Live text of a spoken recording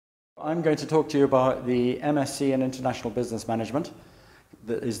I'm going to talk to you about the MSc in International Business Management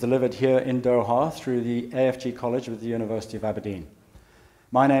that is delivered here in Doha through the AFG College with the University of Aberdeen.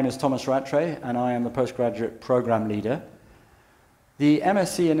 My name is Rulzion Rattray and I am the Postgraduate Program Leader. The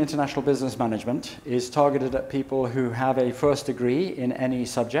MSc in International Business Management is targeted at people who have a first degree in any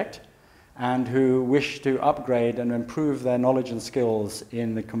subject and who wish to upgrade and improve their knowledge and skills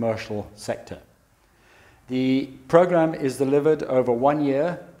in the commercial sector. The program is delivered over 1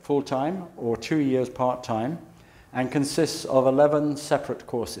 year full-time or 2 years part-time and consists of 11 separate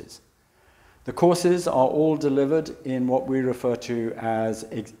courses. The courses are all delivered in what we refer to as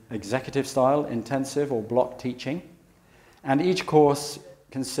executive style, intensive or block teaching, and each course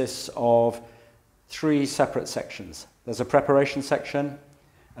consists of 3 separate sections. There's a preparation section,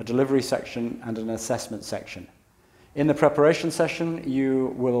 a delivery section, and an assessment section. In the preparation session,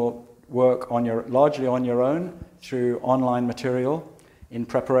 you will work largely on your own through online material in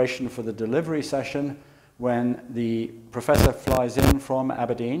preparation for the delivery session when the professor flies in from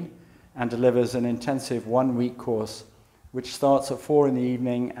Aberdeen and delivers an intensive 1-week course which starts at 4 in the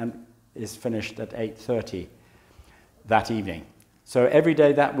evening and is finished at 8:30 that evening. So every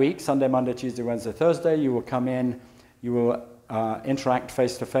day that week, Sunday, Monday, Tuesday, Wednesday, Thursday, you will come in, you will interact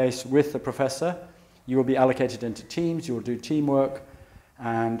face-to-face with the professor, you will be allocated into teams, you will do teamwork,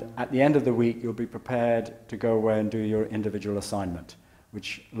 and at the end of the week you'll be prepared to go away and do your individual assignment,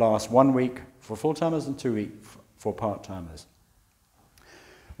 which lasts 1 week for full-timers and 2 weeks for part-timers.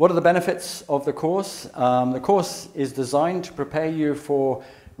 What are the benefits of the course? The course is designed to prepare you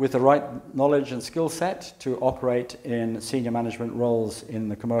with the right knowledge and skill set to operate in senior management roles in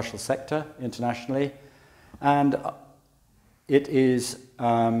the commercial sector internationally, and it is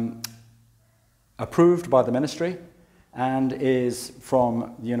approved by the ministry and is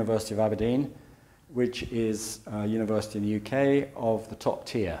from the University of Aberdeen, which is a university in the UK of the top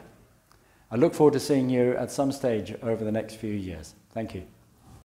tier. I look forward to seeing you at some stage over the next few years. Thank you.